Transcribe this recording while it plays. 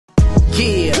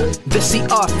The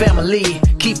CR family,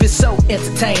 keep it so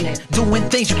entertaining, doing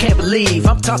things you can't believe.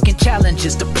 I'm talking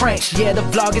challenges, the pranks, yeah, the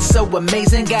vlog is so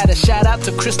amazing. Got a shout out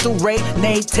to Crystal, Ray,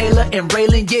 Nate, Taylor, and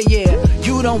Raylan, yeah.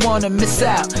 You don't wanna miss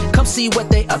out, come see what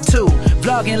they up to.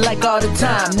 Vlogging like all the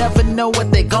time, never know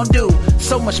what they gon' do.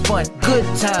 So much fun, good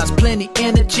times, plenty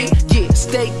energy, yeah.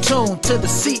 Stay tuned to the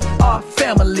CR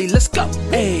family, let's go,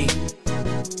 hey.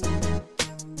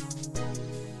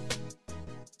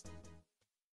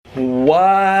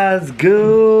 What's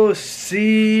good,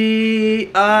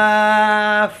 CR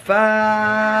family?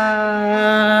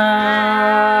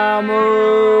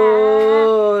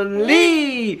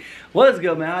 What's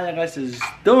good, man? How y'all guys is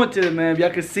doing today, man? Y'all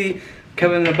can see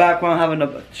Kevin in the background having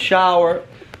a shower.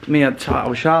 A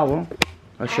towel.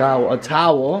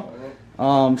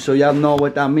 So y'all know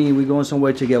what that means. We're going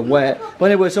somewhere to get wet.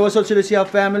 But anyway, so what's up to the CR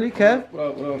family, Kev?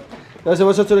 So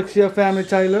what's up to the CR family,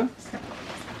 Tyler?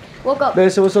 Woke up. Baby,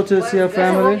 so what's up to the CR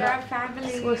family?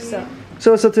 What's up?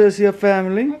 So what's up to the CR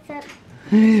family? What's up?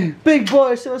 Big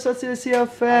boy, so what's up to the CR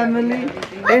family?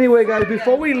 Anyway, guys,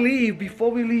 before we leave,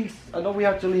 I know we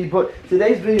have to leave, but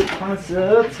today's video is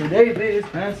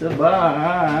sponsored.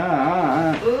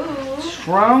 by... Ooh.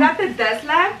 From... Is that the desk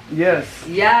lamp? Yes.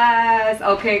 Yes.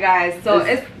 Okay, guys. So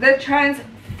it's the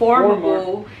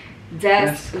transformable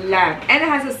desk lamp, and it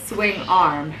has a swing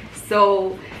arm.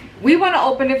 So we want to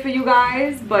open it for you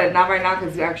guys, but not right now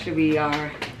because we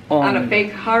are on a big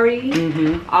hurry.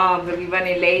 Gonna be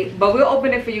running late, but we'll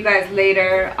open it for you guys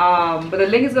later. But the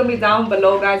link is gonna be down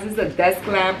below, guys. This is a desk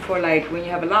lamp for like when you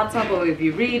have a laptop or if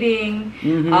you're reading.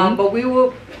 But we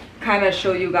will kind of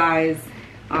show you guys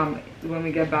when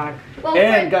we get back. Well,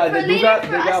 and guys, they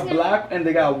got black and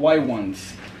they got white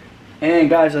ones. And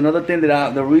guys, another thing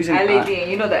that the reason LED,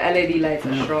 you know the LED lights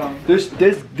are strong. This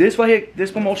right here, this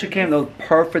promotion came at the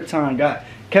perfect time, guys.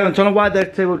 Kevin, tell them why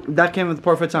that came at the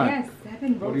perfect time. Yes, I've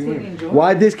been rotating.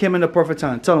 Why this came in the perfect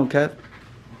time? Tell them, Kev.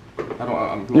 You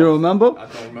don't remember? I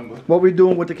don't remember. What we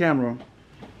doing with the camera?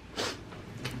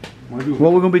 What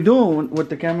we're gonna be doing with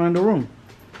the camera in the room?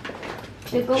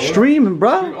 Streaming,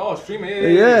 bro. Oh, streaming.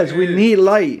 Yes, we need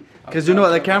light. Because you know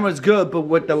the camera's good, but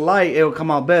with the light, it'll come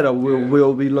out better.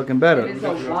 We'll be looking better. It's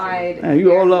a wide. Yeah,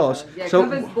 you all lost. Yeah, so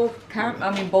covers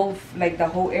both like the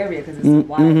whole area because it's a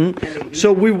wide.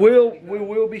 So we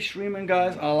will be streaming,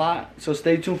 guys, a lot. So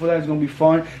stay tuned for that. It's gonna be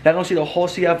fun. Y'all gonna see the whole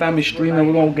CR family streaming.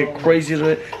 We're gonna get crazy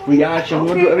to it, reaction. We're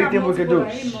gonna do everything we can do.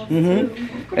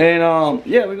 And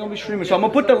yeah, we're gonna be streaming. So I'm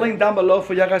gonna put the link down below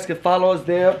for y'all guys can follow us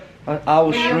there. I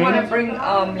will stream. You wanna bring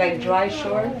like dry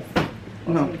shorts?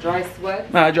 No. Dry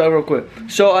sweat. Nah, dry real quick.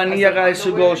 So I need you guys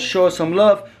to go show some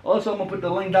love. Also, I'm gonna put the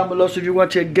link down below. So if you want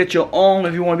to get your own,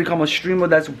 if you want to become a streamer,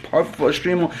 that's perfect for a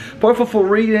streamer. Perfect for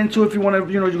reading too. If you want to,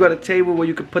 you know, you got a table where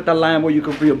you can put that lamp, where you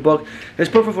can read a book. It's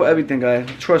perfect for everything, guys.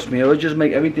 Trust me, it'll just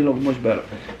make everything look much better.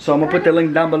 So I'm gonna put the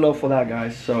link down below for that,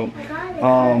 guys. So,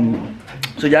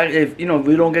 so y'all, if you know, if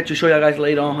we don't get to show y'all guys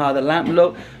later on how the lamp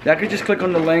look, y'all can just click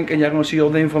on the link and y'all gonna see all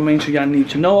the information y'all need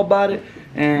to know about it.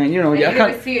 And you know, you're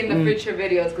gonna see it in the future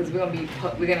videos because we're gonna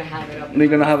have it up. We're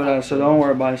gonna have it up, so don't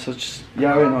worry about it. So just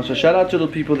y'all already know. So shout out to the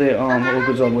people that who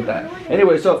goes on with that.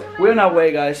 Anyway, so we're on our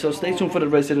way, guys. So stay tuned for the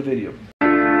rest of the video.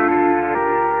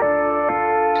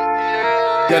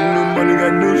 Got new money,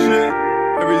 got new shit.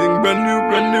 Everything brand new,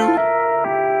 brand new.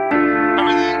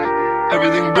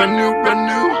 Everything brand new, brand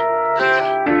new.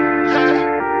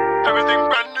 Everything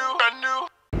brand new, brand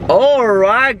new. All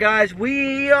right, guys,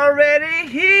 we already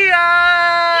here.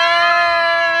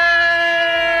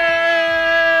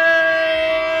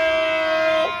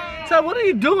 So what are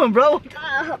you doing, bro?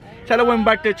 Tyler went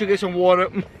back there to get some water.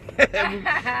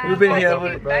 We've been here.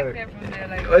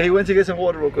 He went to get some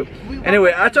water real quick.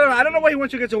 Anyway, I told him I don't know why he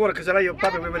went to get some water because I know you're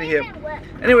probably already here.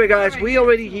 Anyway, guys, we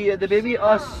already here. The baby,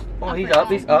 us. Oh, he's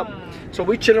up. So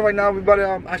we chilling right now. Everybody,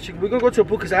 actually, we're gonna go to the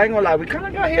pool because I ain't gonna lie, we kind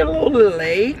of got here a little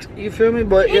late. You feel me?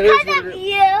 But because of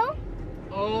you.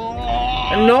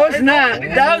 Oh. No, it's not.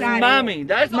 That was mommy.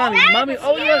 That's mommy. Mommy.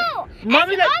 Oh yeah.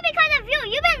 Mommy. It's all because of you.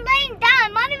 You've been laying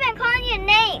down. Mommy been calling your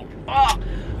name. Oh.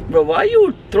 Bro, why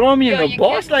you throwing me in the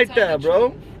box like that,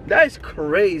 bro? That's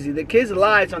crazy. The kids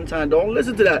lie sometimes. Don't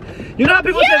listen to that. You know how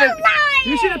people say that?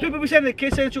 You see the people be saying the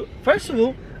kids say to. First of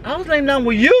all, I was laying down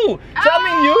with you. So I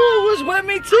mean, you was with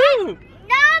me too.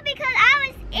 No, because I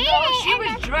was in. No, she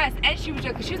was dressed and she was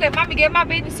dressed. She was like, "Mommy, get my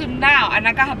bathing suit now," and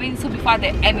I got her bathing suit before I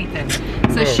did anything.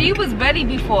 So she was ready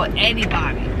before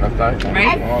anybody. Right? Exactly.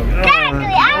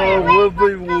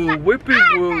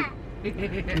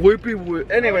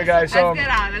 Whippy. Anyway, guys, so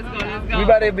let's go. we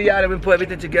about to be out and we put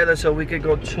everything together so we can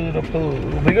go to the pool.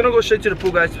 We're gonna go straight to the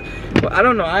pool, guys. But I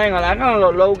don't know. I ain't gonna. I got a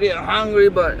little low, getting hungry,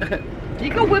 but You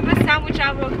can whip a sandwich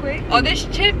out real quick. Oh, there's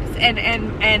chips and We're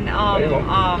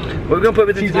gonna put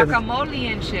everything together.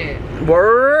 guacamole and shit.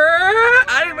 Word!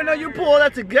 I didn't even know you pulled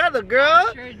that together,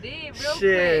 girl. Sure did, real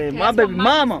Shit, quick. my That's baby what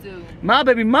mama. mamas do. My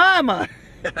baby mama.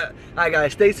 Alright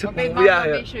guys, stay tuned. Baby We out mama,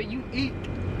 here. make sure you eat.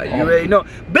 You already know.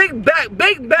 Big back,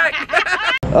 big back.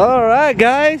 Alright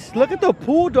guys, look at the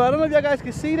pool though. I don't know if y'all guys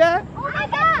can see that. Oh my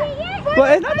God!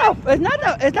 But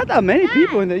it's not that many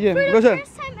people in there. Yeah. For What's the that?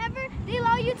 first time ever, they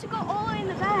allow you to go all the way in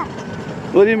the back.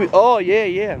 What do you mean? Oh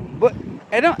yeah. But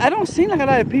I don't see like a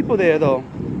lot of people there though.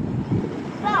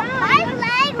 My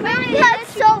leg really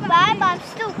hurts so bad, but I'm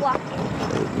still walking.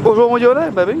 What's wrong with your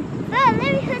leg, baby? No, it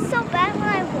really hurts so bad when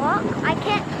I walk. I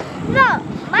can't. No,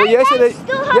 my But leg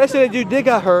still hurts. yesterday you did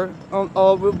got hurt.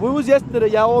 We was yesterday.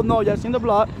 Y'all all know. Y'all seen the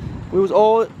block. We was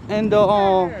all in the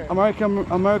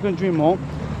American Dream Home,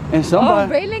 and Oh,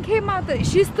 somebody. Raylan came out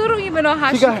she still don't even know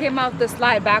how she came out the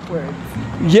slide backwards.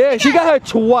 Yeah, she got hurt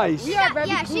twice. We are very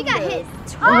Yeah, she got hit.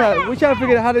 We trying to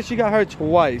figure out how did she got hurt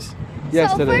twice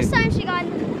yesterday. So first time she got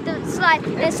the slide,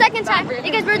 and the second time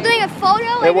because we're doing a photo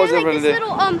and then wasn't like this really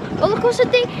little roller coaster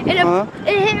thing, and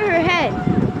it hit her head.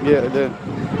 Yeah, it did.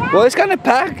 Well, it's kind of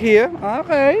packed here.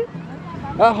 Okay.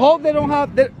 I hope they don't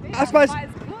have that. I suppose.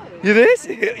 It is?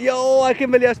 Yo, I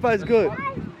can't believe that spot is good.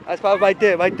 That spot right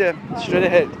there, straight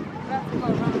ahead.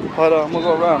 Hold on, I'm gonna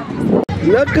go around.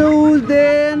 Look who's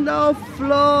there in the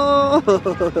floor.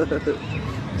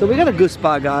 So we got a good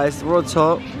spot, guys. Real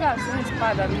talk. We got a certain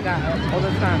spot that we got all the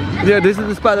time. Yeah, this is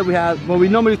the spot that we have. Well, we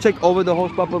normally take over the whole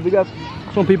spot, but we got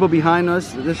some people behind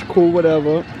us. This is cool,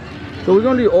 whatever. So we're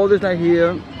gonna do all this right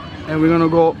here, and we're gonna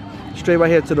go straight right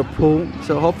here to the pool.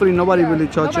 So hopefully nobody really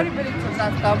touch it. Nobody really touch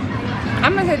that stuff.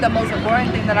 I'm gonna say the most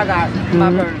important thing that I got, my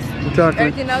purse. Exactly.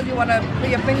 Everything else you wanna put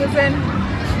your fingers in.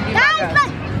 Guys, look,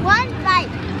 one bite.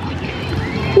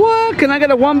 What? Can I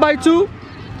get a 1x2?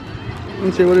 Let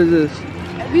me see, what is this?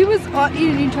 We was all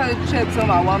eating each other's chips on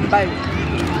my one bite.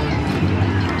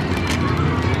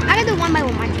 I gotta do one by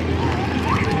one.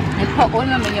 And put all of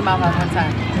them in your mouth at one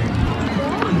time.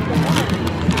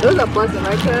 Those are buzzing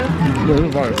right there.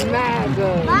 Mad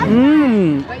good.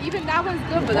 Mmm. But even that one's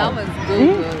good, but that one's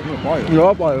good.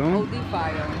 Yeah, fire, huh? OD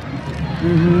fire.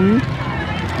 Mm-hmm.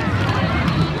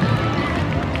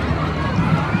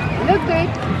 Look good.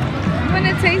 You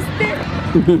wanna taste it?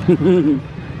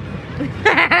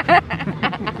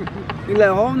 He's like,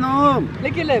 oh no.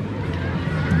 Lick your lip.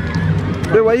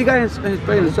 Wait, why you got his face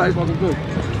in the size fucking good?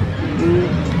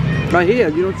 Right here,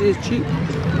 you don't see his cheek?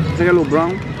 It's like a little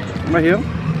brown. Right here.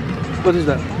 What is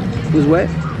that? It's wet?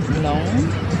 No.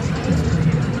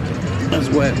 That's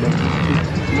wet, bro.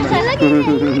 Look at it,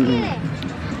 look at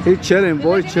it. He's chilling,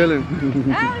 boy, chilling.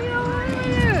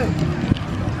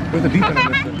 Where's the deep end of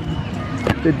this?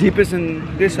 The deepest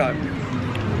in this side.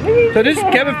 So this is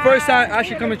Kevin's first time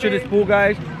actually coming to this pool,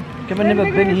 guys. Kevin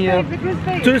never been here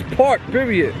to this park,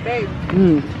 period. Babe,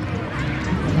 Mm.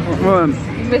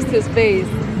 you missed his face.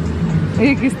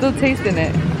 You can still tasting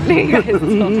it. He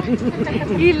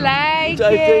like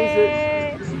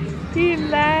it. He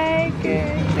like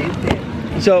it. Taste it.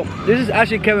 So this is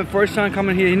actually Kevin's first time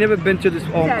coming here. He never been to this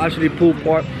actually pool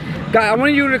park. Guys, I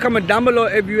want you to comment down below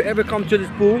if you ever come to this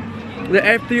pool, the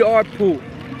FDR pool.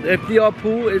 The FDR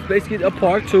pool is basically a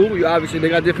park too. You obviously they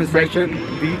got different sections.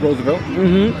 B. Roosevelt.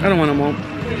 I don't want them all.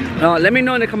 Let me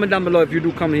know in the comment down below if you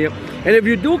do come here. And if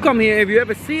you do come here, if you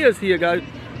ever see us here, guys,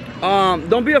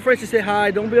 don't be afraid to say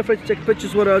hi. Don't be afraid to take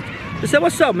pictures with us. Just say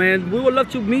what's up, man. We would love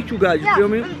to meet you guys. You feel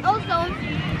me? Also,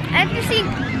 if you see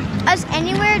us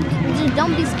anywhere, just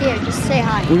don't be scared. Just say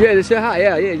hi. Well, yeah, just say hi.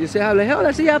 Yeah. Just say hi. Like, hell,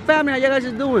 let's see your family. How you guys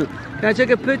is doing? Can I take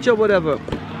a picture or whatever?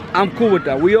 I'm cool with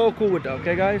that. We all cool with that.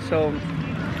 Okay, guys? So,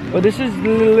 but this is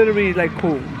literally like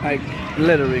cool. Like,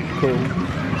 literally cool.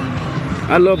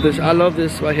 I love this. I love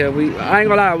this right here. I ain't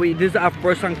gonna lie. This is our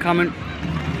first time coming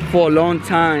for a long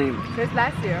time. Since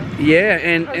last year. Yeah,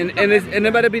 and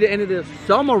it better be the end of the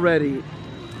summer already.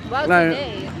 Well, Like,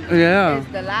 today yeah. is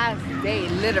the last day,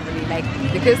 literally. Like,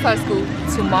 the kids start school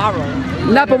tomorrow.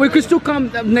 Nah, but we could still come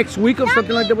next week or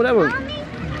something like that, whatever.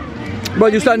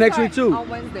 But you start next week too. On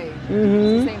Wednesday.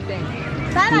 Mm-hmm. Same thing.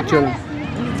 We chilling.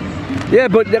 Yeah,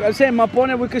 but like I'm saying, my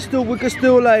point is we could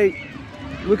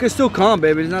still come,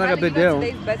 baby. It's not like a big deal.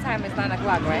 Today's bedtime is 9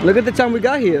 o'clock, right? Look at the time we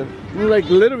got here. We're like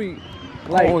literally,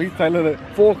 like Oh, he's telling it.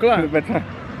 4 o'clock. His bedtime.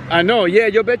 I know. Yeah,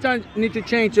 your bedtime need to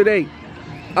change today.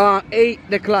 8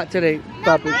 o'clock today,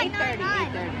 Papi.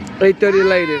 8:30. 8:30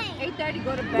 later. 8:30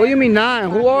 go to bed. What do you mean 9?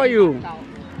 Who are you?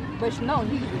 But no,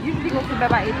 he usually goes to bed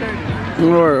by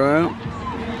 8:30. Alright.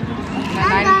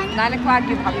 9 o'clock,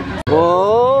 you probably.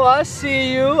 Oh, I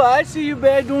see you. I see you,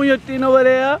 babe, doing your thing over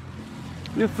there.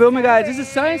 You feel me, guys? This is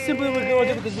something simple we're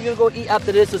gonna do because we're gonna go eat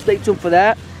after this, so stay tuned for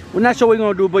that. We're not sure what we're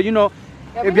gonna do, but you know,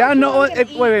 Yeah, if y'all know us,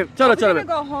 wait, tell we're them. gonna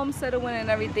go home, settle in and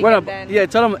everything. What And up? then Yeah,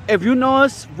 tell them if you know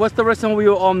us, what's the restaurant we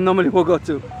normally will go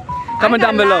to? Comment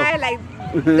down below. Like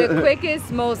the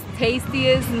quickest, most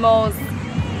tastiest, most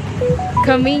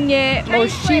convenient,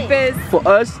 most cheapest. For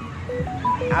us,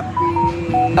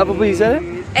 Applebee's, said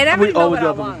it? And I already know what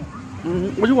I do want.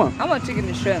 What you want? I want chicken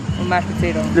and shrimp with mashed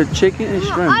potato. The chicken and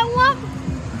shrimp. I want.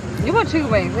 You want chicken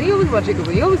wings? You always want chicken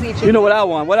wings. You always eat chicken. You know what I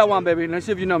want? What I want, baby? Let's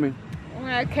see if you know me.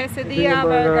 Quesadilla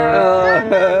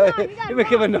burger. You been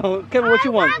Kevin know. Kevin, what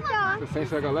you want? The same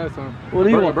shit I got last time. What do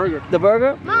you want? Burger. The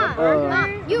burger?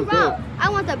 Mom, you wrong. I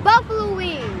want the buffalo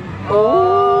wing.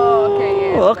 Oh.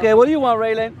 Okay, yeah. Okay, what do you want,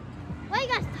 Raylan? What are you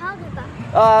guys talking about?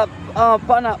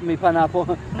 Pineapple.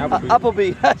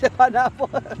 Applebee. I said pineapple.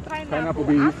 Pineapple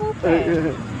beef.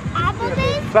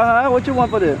 Applebee's? What you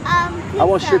want for this? I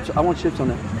want Pizza. chips. I want chips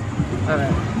on it.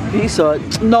 Pizza?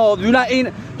 No, you're not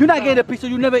eating. You're not getting a pizza.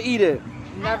 You never eat it.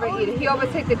 Never eat it. He always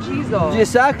take the cheese off.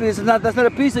 Exactly. It's not. That's not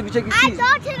a pizza. If you take the I cheese.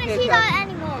 don't take the cheese on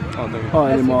anymore. Oh, thank you. Oh,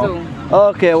 Yes, you anymore. do.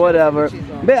 Okay, whatever. cheese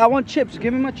on. Babe, I want chips.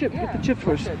 Give me my chip. Get the chips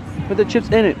first. Put the chips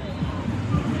in it.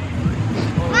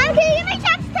 Mom, can you give me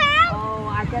chips too? Oh,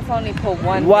 I guess I only put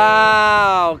one.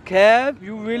 Wow, Kev,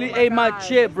 you really ate my God,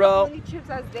 chip, this bro. is the only chips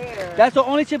that's there. That's the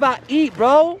only chip I eat,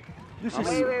 bro. This is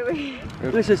Wait.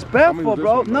 disrespectful,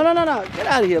 bro. No. Get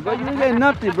out of here, bro. You ain't getting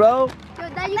nothing, bro. Hey,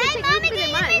 Mommy, can you give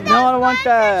me No, I don't want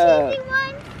that. cheesy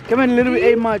one? Kevin literally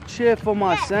ate my chip for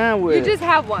my sandwich. You just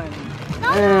have one.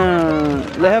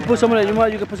 Let her put some of that.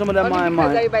 You can put some of that Only in because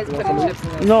mine. everybody's putting chips in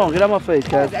it. No, get out my face, Kev.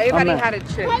 Because everybody I'm had mad. a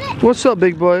chip. What's up,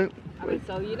 big boy?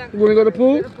 So you're not You wanna go to the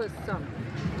pool? You're gonna put some.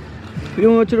 You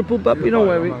don't go to the pool, puppy? Don't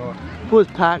worry. Pool is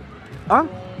packed. Huh?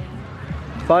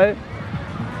 Fire?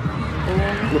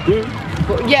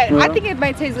 Yeah, I think it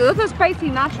might taste good. Those are spicy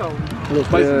nachos.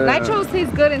 Nachos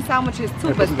taste good in sandwiches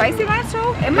too, but spicy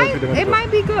nacho, it might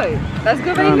be good. That's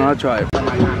good, I don't know, baby. I'll try it.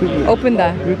 Open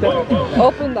that.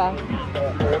 Open that.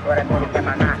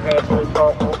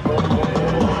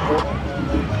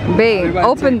 Babe,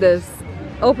 open this.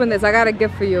 Open this. I got a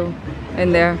gift for you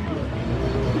in there.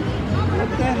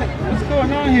 What's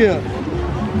going on here?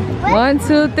 1,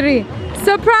 2, 3.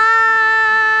 Surprise!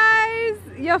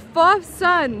 Your fourth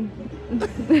son.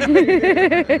 Okay.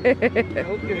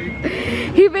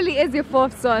 He really is your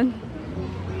fourth son.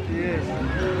 Yes.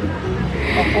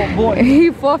 Boy. He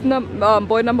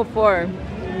boy number 4.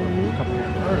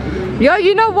 Yo,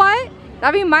 you know what?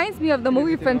 That reminds me of the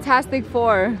movie Fantastic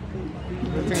Four.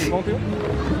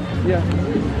 Yeah.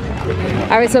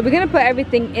 All right, so we're gonna put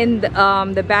everything in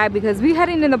the bag because we're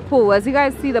heading in the pool. As you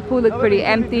guys see, the pool looks pretty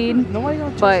emptied. Nobody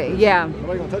gonna touch But yeah.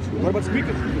 Nobody gonna touch you. What about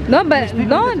speakers? No, but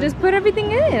no, just put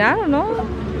everything in. I don't know.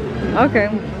 Okay.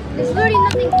 There's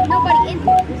literally nobody in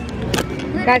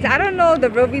here. Guys, I don't know the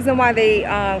real reason why they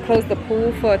closed the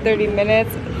pool for 30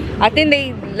 minutes. I think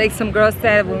they, like some girls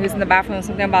said when we was in the bathroom,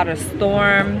 something about a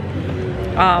storm.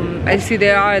 As you see,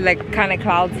 there are like kind of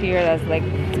clouds here that's like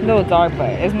a little dark, but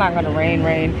it's not gonna rain.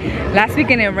 Last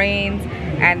weekend it rained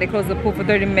and they closed the pool for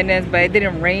 30 minutes, but it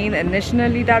didn't rain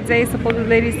initially that day, supposedly the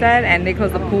lady said, and they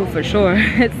closed the pool for sure.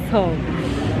 So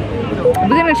we're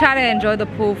gonna try to enjoy the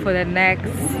pool for the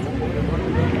next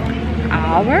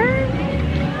hour,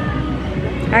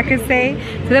 I could say.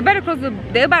 So they're about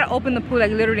to open the pool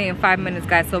like literally in 5 minutes,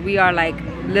 guys. So we are like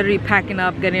literally packing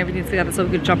up, getting everything together so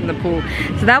we can jump in the pool.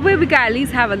 So that way we can at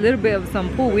least have a little bit of some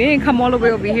pool. We didn't come all the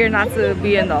way over here not to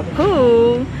be in the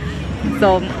pool.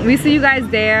 So we see you guys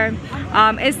there.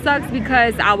 It sucks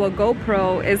because our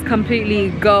GoPro is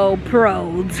completely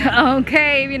GoPro'd,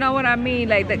 okay? You know what I mean?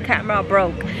 Like the camera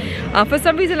broke. For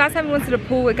some reason, last time we went to the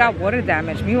pool, it got water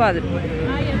damage. Meanwhile,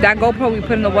 that GoPro we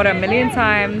put in the water a million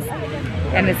times,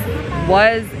 and it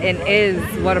was and is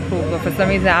waterproof. But for some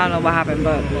reason, I don't know what happened.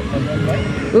 But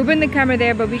we bring the camera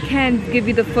there, but we can't give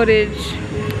you the footage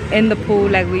in the pool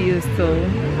like we used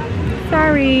to.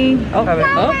 Sorry. Oh,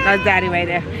 that's Daddy right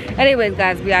there. Anyways,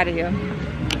 guys, we out of here.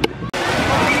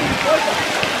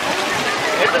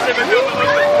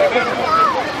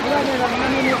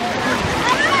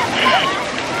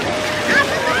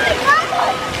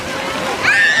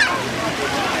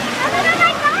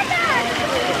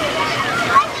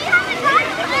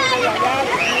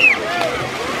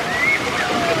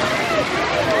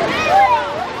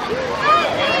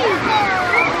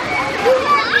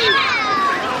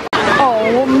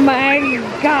 Oh my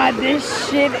God, this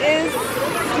shit is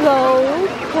so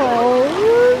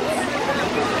cold.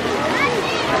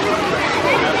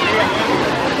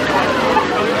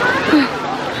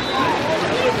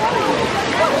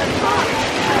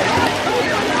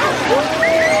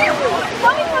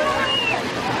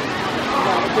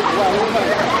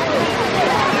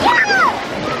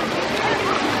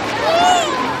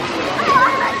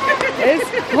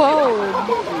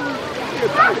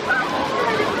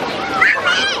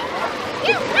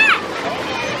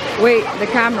 Wait, the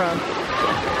camera.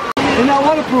 It's not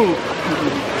waterproof.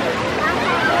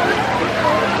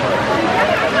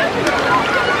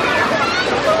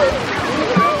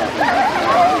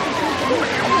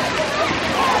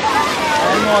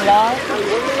 I'm gonna lie.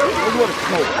 This water's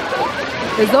cold.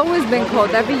 It's always been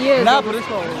cold. Every year. Nah, but it's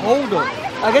colder.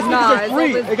 I guess because it's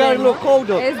free. It got a little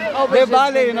colder. They're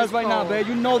violating us right now, babe.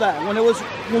 You know that. When we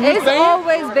it's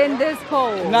always been this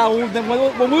cold. Nah, when we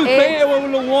was paying, it was a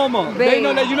little warmer. They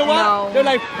know that. You know what? No, they're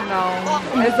like,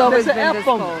 no. It's always been this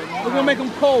cold. We're gonna make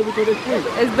them cold because it's free.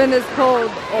 It's been this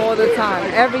cold all the time.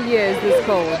 Every year is this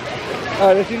cold. All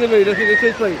right, let's see the video. Let's see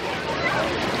this place.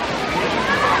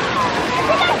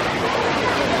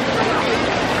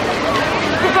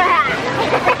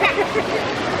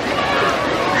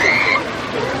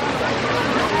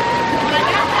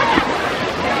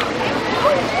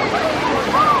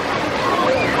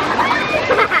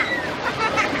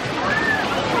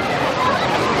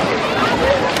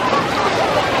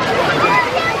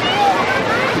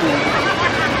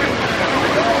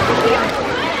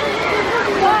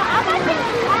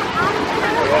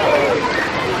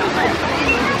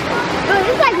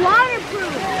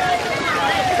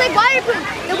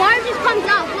 The water just comes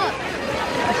out, look.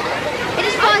 It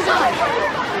just falls off.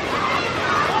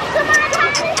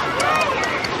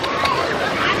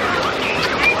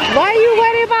 Why are you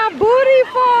wetting my booty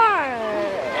for?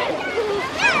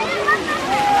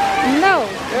 No.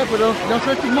 Yeah, but don't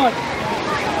touch too much.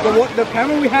 The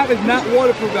camera we have is not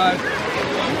waterproof, guys.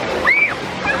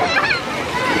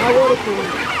 Not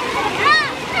waterproof.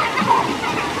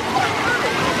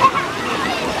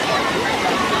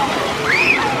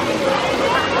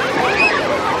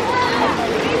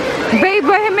 Babe,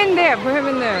 put him in there. Put him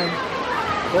in there.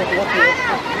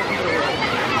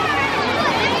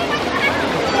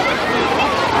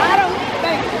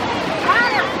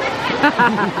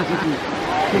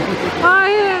 Oh,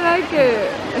 he didn't like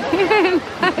it. He didn't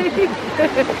like it.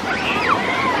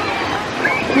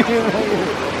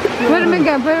 Put him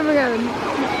again. Put him again.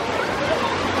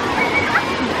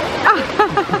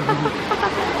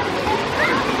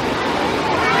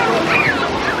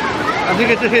 I think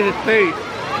it just hit his face.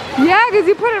 Yeah, because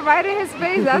you put it right in his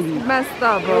face. That's messed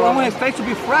up, bro. I want his face to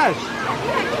be fresh.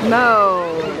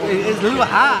 No. It's a little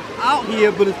hot out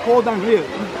here, but it's cold down here.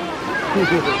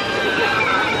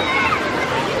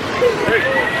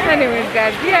 Anyways,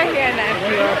 guys, we are here in the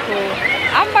FDR pool.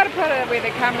 I'm about to put away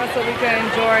the camera so we can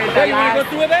enjoy the last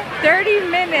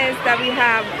 30 minutes that we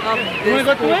have of this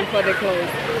pool before they close.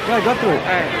 Yeah, go through it.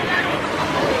 All right.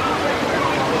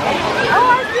 Oh,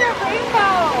 I see a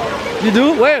rainbow. You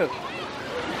do? Where?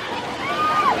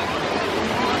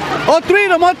 All three of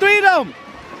them, all three of them.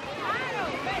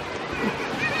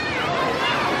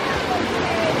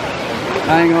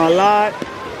 I ain't gonna lie.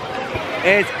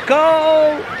 It's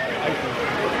cold.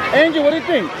 Andrew, what do you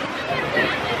think?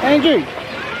 Andrew.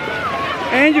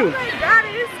 Andrew. Oh my God,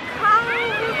 it is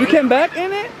cold. You came back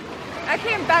in it? I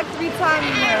came back 3 times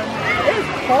here. It is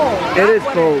cold. It is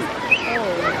cold.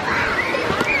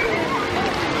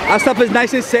 Our stuff is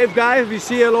nice and safe, guys. You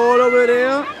see it all over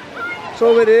there. It's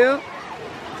over there.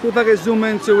 See if I can zoom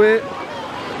into it.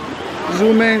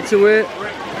 Zoom into it.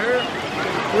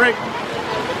 Rick.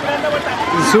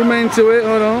 Zoom into it.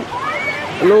 Hold on.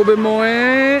 A little bit more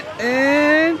in.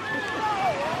 And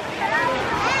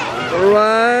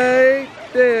right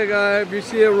there, guys. If you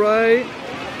see it right.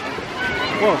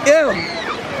 Whoa. Yeah.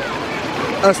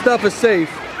 Our stuff is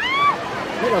safe.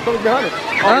 Look, I thought it was behind it.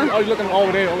 Huh? Oh, you're looking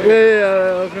over there. Over there.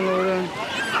 Yeah, looking over there.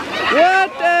 What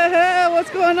the hell? What's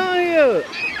going on here?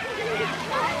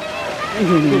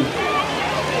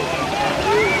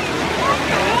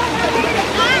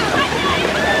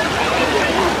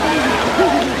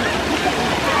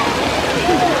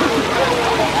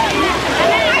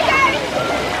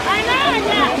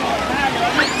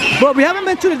 But we haven't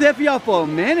been to the FDR for a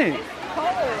minute.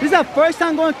 This is our first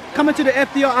time coming to the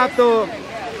FDR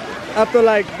after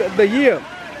like the year.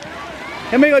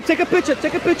 Hey, Mego, take a picture.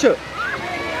 Take a picture.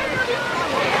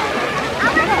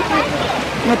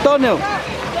 Antonio,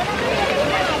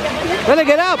 let her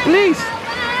get out, please.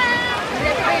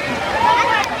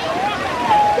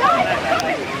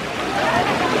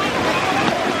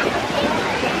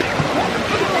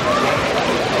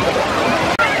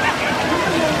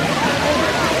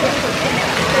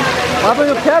 What happened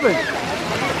to Kevin?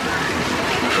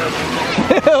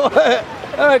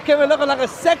 Kevin looking like a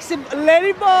sexy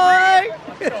lady boy.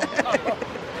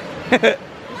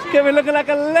 Kevin looking like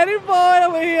a lady boy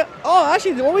over here. Oh,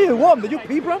 actually, over here warm. Did you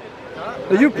pee, bro?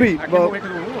 Did you pee, bro?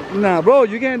 Nah, bro,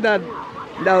 you getting that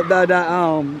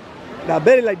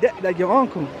belly like that, like your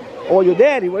uncle or your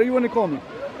daddy. What do you want to call me?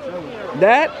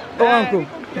 Dad or uncle?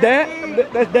 Dad?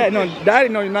 That's dad. No, daddy.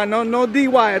 No, not no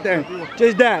D-Y at there.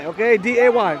 Just dad. Okay,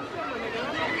 D-A-Y.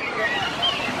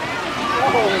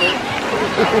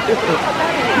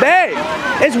 Babe,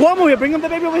 it's warm over here. Bring him the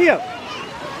baby over here.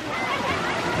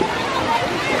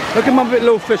 Look at my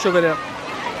little fish over there.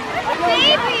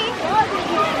 Baby.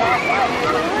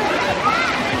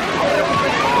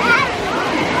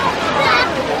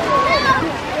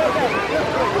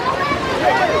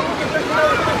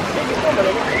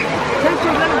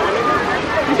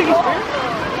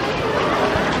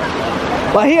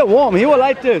 But he warm. He will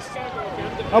like this.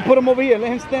 I'll put him over here.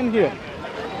 Let him stand here.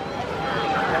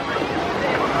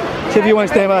 See if you want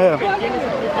to stand right here.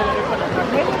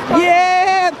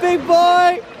 Yeah, big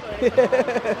boy.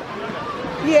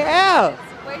 Yeah.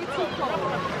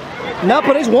 No,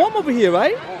 but it's warm over here,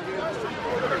 right?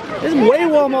 It's way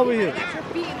warm over here.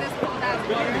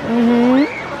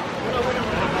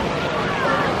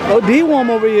 Oh, D warm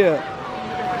over here.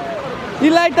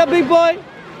 You like that, big boy?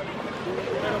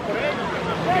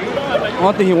 I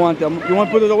don't think he wants them. You want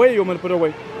to put it away or you want me to put it away?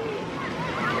 The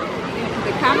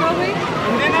camera away?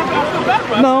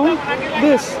 No,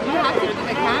 this. You have to put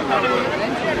the camera away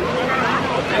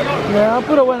eventually. Yeah, I'll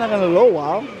put it away in a little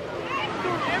while. But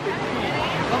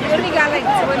we only got like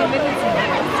 20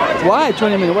 minutes. Why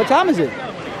 20 minutes? What time is it? Check the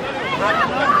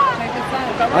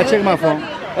sun. I'll check my phone.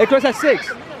 It closes at 6.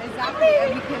 Exactly.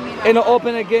 And we came in And it'll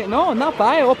open again. No, not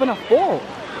 5. Open at 4.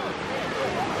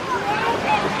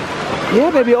 Yeah,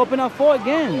 baby, open at 4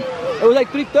 again. It was like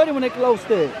 3:30 when they closed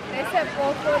it. They said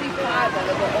 4:45 that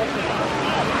it will open.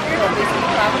 So basically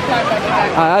 5 o'clock at the back.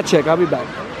 Alright, I'll check. I'll be back.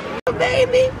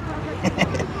 Baby.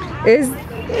 It's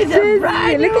a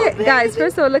brand look new at guys.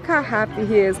 First of all, look how happy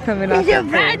he is coming out. It's a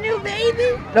brand new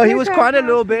baby. No, he was crying a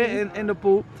little bit in the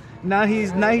pool. Now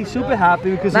he's super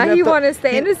happy because Now he left want to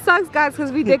stay, and it sucks, guys,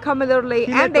 because we did come a little late,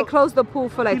 he let and they the- closed the pool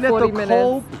for like he left 40 the minutes.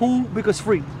 cold pool because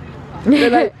free. They're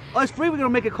like, oh, it's free. We're gonna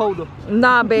make it colder.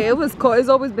 Nah, babe, it was cold. It's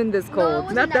always been this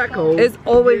cold. Not that cold. It's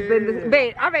always been this.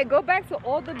 Babe, all right, go back to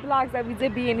all the vlogs that we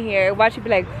did be in here. Watch you be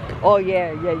like, oh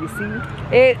yeah, you see,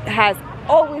 it has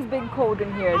always been cold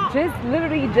in here. Just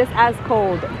literally just as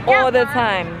cold all the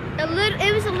time. It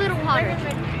was a little hotter.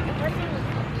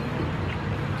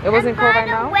 It wasn't cold right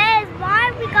now. Why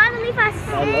we gotta leave at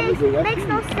 6? Makes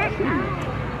no sense.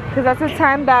 Because that's the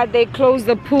time that they close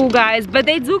the pool, guys. But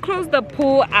they do close the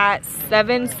pool at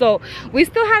 7, so we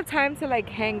still have time to like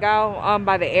hang out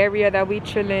by the area that we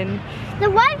chilling.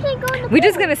 Then why can't go in the We're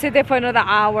just pool? gonna sit there for another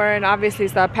hour and obviously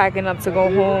start packing up to go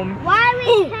home. Why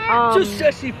we can't? Too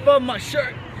sexy for my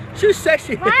shirt. Too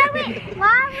sexy. Why we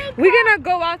We're gonna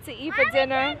go out to eat for Why we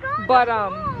dinner, can't go but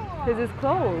to because it's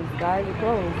closed, guys. It's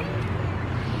closed.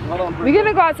 We're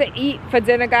gonna go out to eat for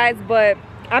dinner, guys, but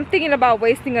I'm thinking about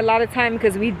wasting a lot of time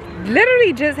because we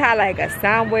literally just had like a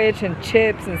sandwich and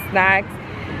chips and snacks.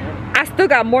 I still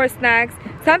got more snacks.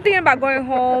 So I'm thinking about going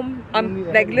home. I'm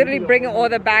like literally bringing all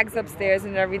the bags upstairs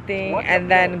and everything, and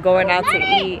then going out to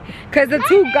eat. Cause the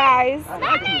two guys,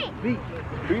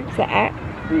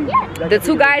 the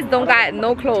two guys don't got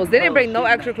no clothes. They didn't bring no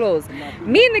extra clothes.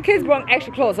 Me and the kids brought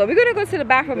extra clothes, so we're gonna go to the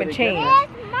bathroom and change.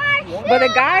 But the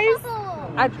guys,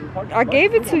 I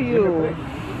gave it to you.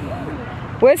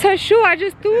 Where's her shoe? I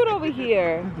just threw it over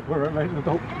here.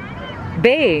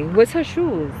 Babe, where's her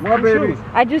shoes? What, baby?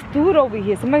 I just threw it over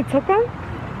here. Somebody took them?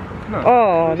 No.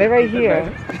 Oh, they're right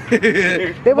here.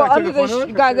 They were under the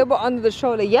guys. They were under the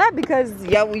shoulder. Yeah, because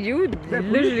you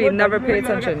literally never pay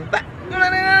attention.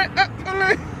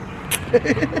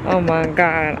 Oh my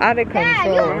God, out of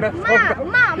control.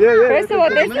 Mom. First of all,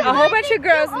 there's a whole bunch of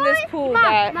girls in this pool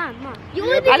that. Mom. You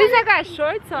only be At least I talking, got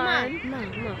shorts on.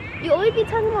 Mom. You only be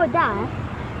talking about that.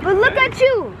 But look at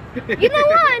you. You're the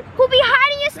one who be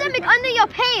hiding your stomach under your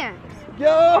pants.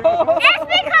 Yo! That's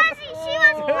because she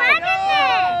was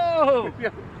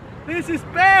pregnant. This is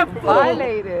bad.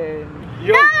 Violated.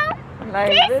 Yo. No,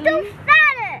 Like he's really? too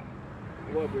fatter.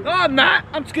 No, I'm not.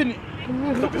 I'm skinny.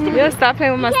 Yeah, stop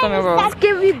playing with my stomach, bro.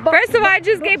 First of all, I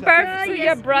just gave birth to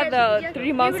your brother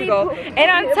 3 months ago,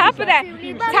 and on top of that, Tyler's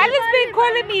been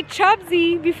calling me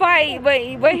Chubsy before but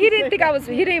he didn't think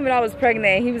he didn't even know I was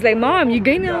pregnant. He was like, Mom, you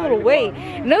gaining a little weight,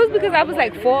 and it was because I was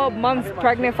like 4 months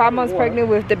pregnant, 5 months pregnant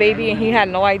with the baby, and he had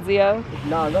no idea.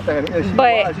 No, not that.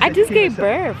 But I just gave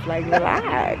birth, like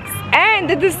relax. And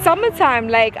this summertime,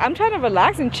 like I'm trying to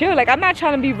relax and chill. Like I'm not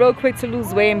trying to be real quick to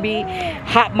lose weight and be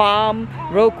hot mom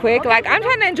real quick. Like I'm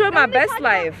trying to enjoy my best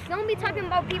life. Don't be talking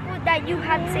about people that you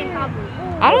have the same problem.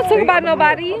 I don't talk about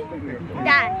nobody.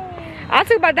 That. I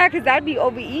talk about that because I'd be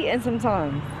overeating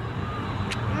sometimes.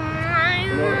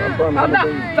 I'm not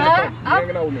fat.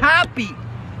 I'm happy.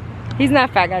 He's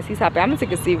not fat, guys. He's happy. I'm gonna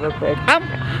take a seat real quick. I'm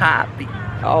happy.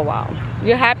 Oh wow.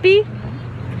 You're happy?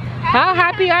 How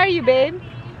happy are you, babe?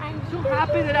 I'm so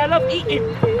happy that I love eating.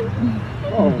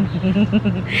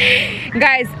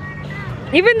 Guys,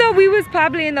 even though we was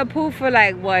probably in the pool for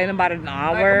like what, in about an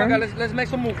hour. Oh my God, let's make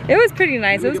some move. It was pretty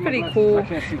nice. It was pretty cool.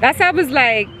 That's how I was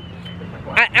like.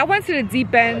 I went to the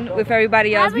deep end with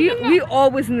everybody else. We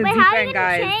always in the deep end,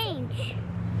 guys.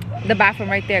 The bathroom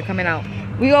right there coming out.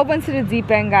 We all went to the deep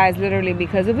end, guys, literally,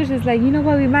 because it was just like, you know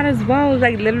what, we might as well.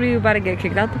 Like, literally, we about to get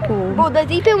kicked out the pool. Well, the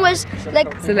deep end was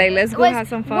like. So like, let's go have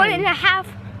some fun. 1.5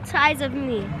 size of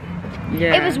me.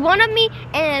 Yeah. It was one of me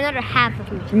and another half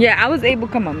of me. Yeah, I was able.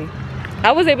 Come on, me.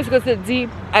 I was able to go to the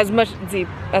deep as much deep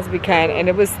as we can, and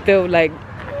it was still like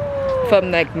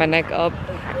from like my neck up.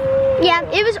 Yeah,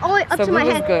 it was only up to my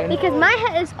head good. because my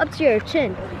head is up to your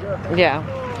chin. Yeah.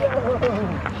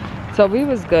 So we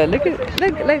was good. Look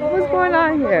like what's going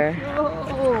on here.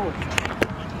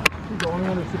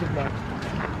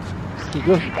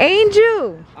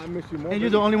 Angel. I miss you more. And you're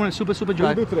the only one that's super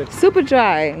dry. Super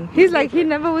dry. He's like he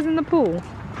never was in the pool.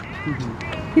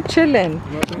 He chilling.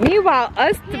 Meanwhile,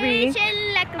 us three,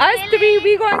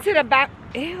 we going to the back.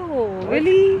 Ew,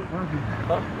 really?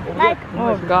 Like,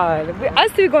 oh God.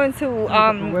 Us three going to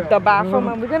the bathroom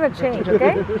and we're gonna change,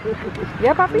 okay?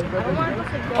 Yeah, papi?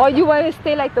 Or you want to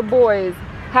stay like the boys,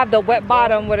 have the wet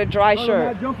bottom with a dry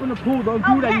shirt? Jump in the pool. Don't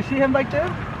do that. You see him right there?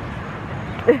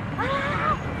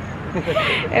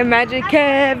 Imagine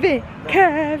Kevin.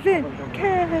 I want to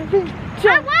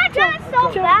try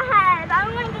so bad. I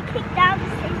don't want to get kicked out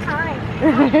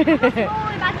at the same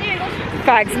time.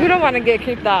 Facts, we don't want to get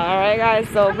kicked out, alright guys?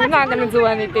 So we're not going to do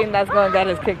anything that's going to get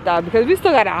us kicked out because we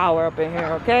still got an hour up in here,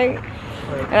 okay?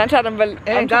 And I'm trying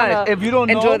to if you don't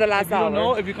enjoy know, the last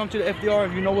hour. If you come to the FDR,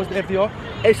 if you know what's the FDR,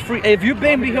 it's free. If you've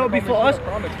been here before us,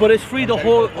 but it's free the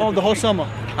whole summer.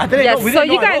 I didn't know. We So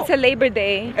didn't you know got into Labor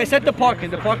Day. Except the parking.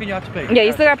 The parking you have to pay. Yeah,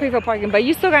 you still got to pay for parking, but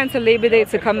you still got into Labor Day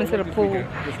to come into the pool.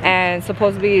 And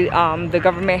supposedly the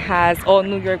government has all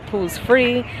New York pools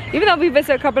free. Even though we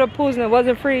visited a couple of pools and it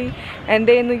wasn't free, and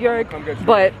they in New York,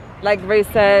 but like Ray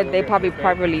said, they probably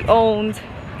privately owned.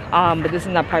 But this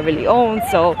is not privately owned,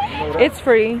 so it's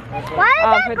free.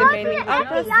 Why for did the I remaining go to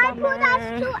the FBI pool?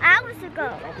 That's 2 hours ago.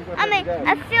 I mean,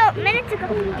 a few minutes ago.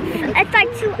 It's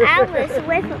like 2 hours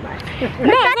away from us.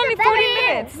 No, it's only 40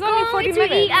 minutes. It's only 40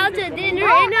 minutes. To eat out to dinner,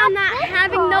 and I'm not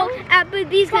having no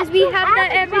Applebee's because we have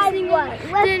that every single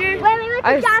dinner.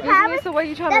 Excuse me, so where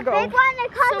you trying to go? The big one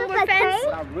that comes with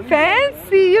the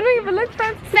Fancy? You don't even look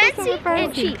fancy. fancy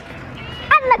and cheap.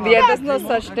 Yeah, there's no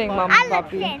such thing, Mama and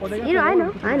Papi. You know, I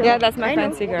know. Yeah, that's my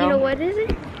fancy girl. You know what is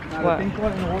it? What?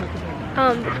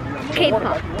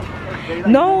 K-pop.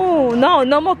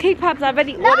 No more cake pops. I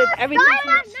already ordered everything. Not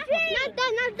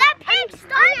that pink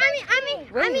stuff.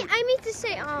 I mean to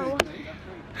say,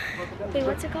 wait,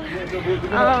 what's it called?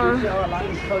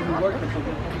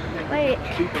 Wait.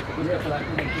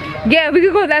 Yeah, we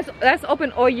could go. That's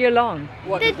open all year long.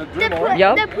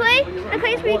 The place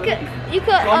where you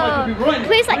could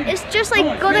place like it's just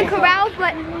like Golden Corral,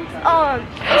 but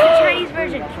it's the Chinese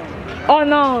version. Oh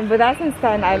no, but that's in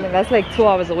Staten Island. That's like 2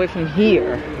 hours away from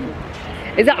here.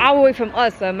 It's an hour away from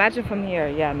us, so imagine from here.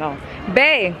 Yeah, no.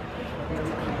 Babe.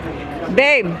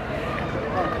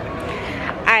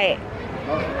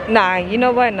 Nah, you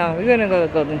know what? No, we're gonna go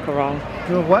to Golden Corral.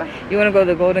 You know what? You wanna go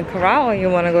to Golden Corral or you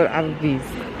wanna go to Applebee's?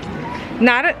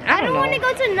 Nah, I don't know. want to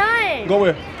go to none. Go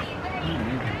where?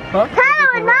 Huh?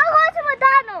 Tyler, now go to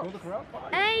McDonald's.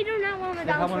 I do not want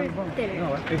McDonald's for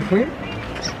dinner. Is it clean?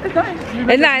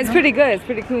 It's pretty good. It's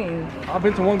pretty clean. I've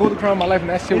been to one Golden Crown in my life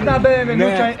and that shit. It's not better than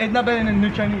it's not better than the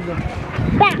new Chinese though.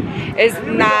 It's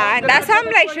not. That's how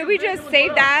I'm like, should we just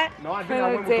save that for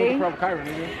another day? I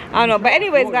don't know. But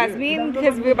anyways, guys, me and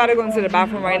kids, we're about to go into the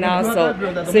bathroom right now. So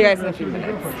see you guys in a few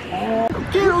minutes.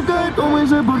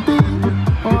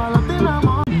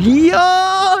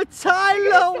 Yo,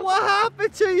 Tyler, what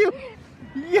happened to you?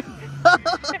 Yo.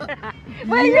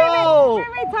 Wait,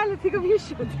 Tyler, take off your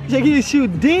shoes. Take your shoe.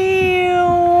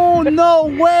 Damn, no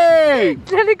way.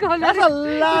 Let it go. That's a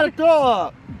lot of throw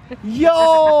up.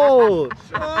 Yo.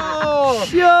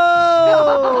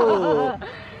 Yo.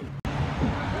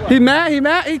 He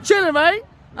mad? He chilling, right?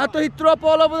 After he threw up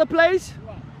all over the place?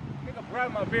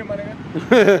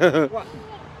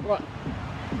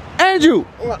 Andrew!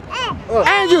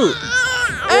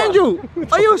 Andrew!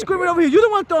 Why you screaming over here? You the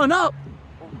one throwing up.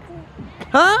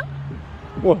 Huh?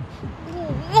 What?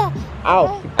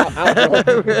 Ow.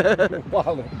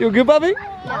 You good, Bobby?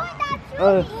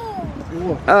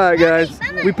 Alright, guys.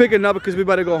 We picking up because we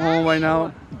about to go home right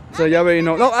now. So y'all already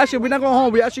know. No, actually, we're not going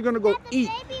home. We're actually going to go eat.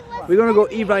 We're gonna go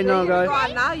eat right now, guys. Go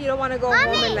out now. You don't want to go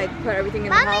home and like put everything in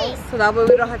the house, so that way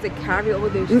we don't have to carry all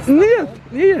this.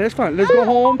 Yeah, that's fine. Let's go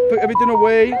home, put everything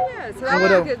away. Yeah, so that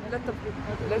way we could let the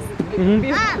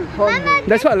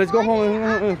That's fine. Let's go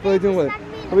home. Put everything away.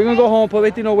 We're gonna go home, put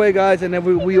everything away, guys, and then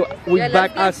we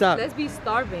back outside. Let's be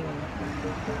starving.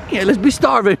 Yeah, let's be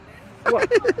starving.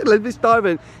 Let's be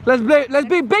starving. Let's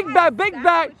be big bag.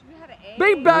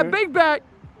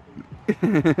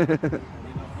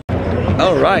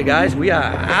 All right, guys, we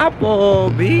are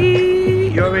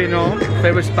Applebee. You already know,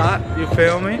 favorite spot. You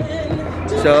feel me?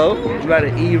 So we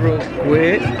gotta eat real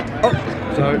quick. Oh,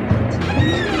 sorry.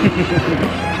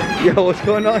 Yo, what's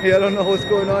going on here? I don't know what's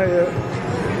going on here.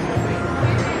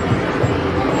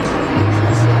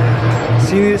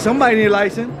 See, somebody need a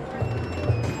license.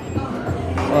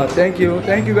 Oh, thank you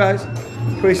guys.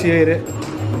 Appreciate it.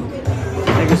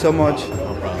 Thank you so much.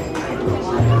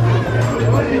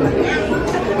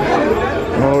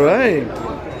 All right.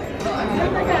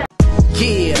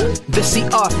 Yeah, the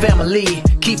CR family,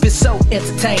 keep it so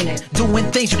entertaining, doing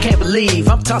things you can't believe.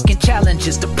 I'm talking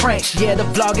challenges, the pranks, yeah, the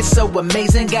vlog is so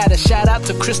amazing. Got a shout out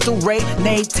to Crystal, Ray,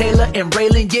 Nate, Taylor, and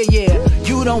Raylan, yeah,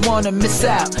 you don't wanna miss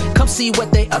out. Come see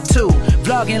what they up to,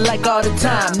 vlogging like all the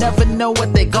time, never know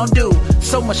what they gon' do.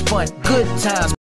 So much fun, good times.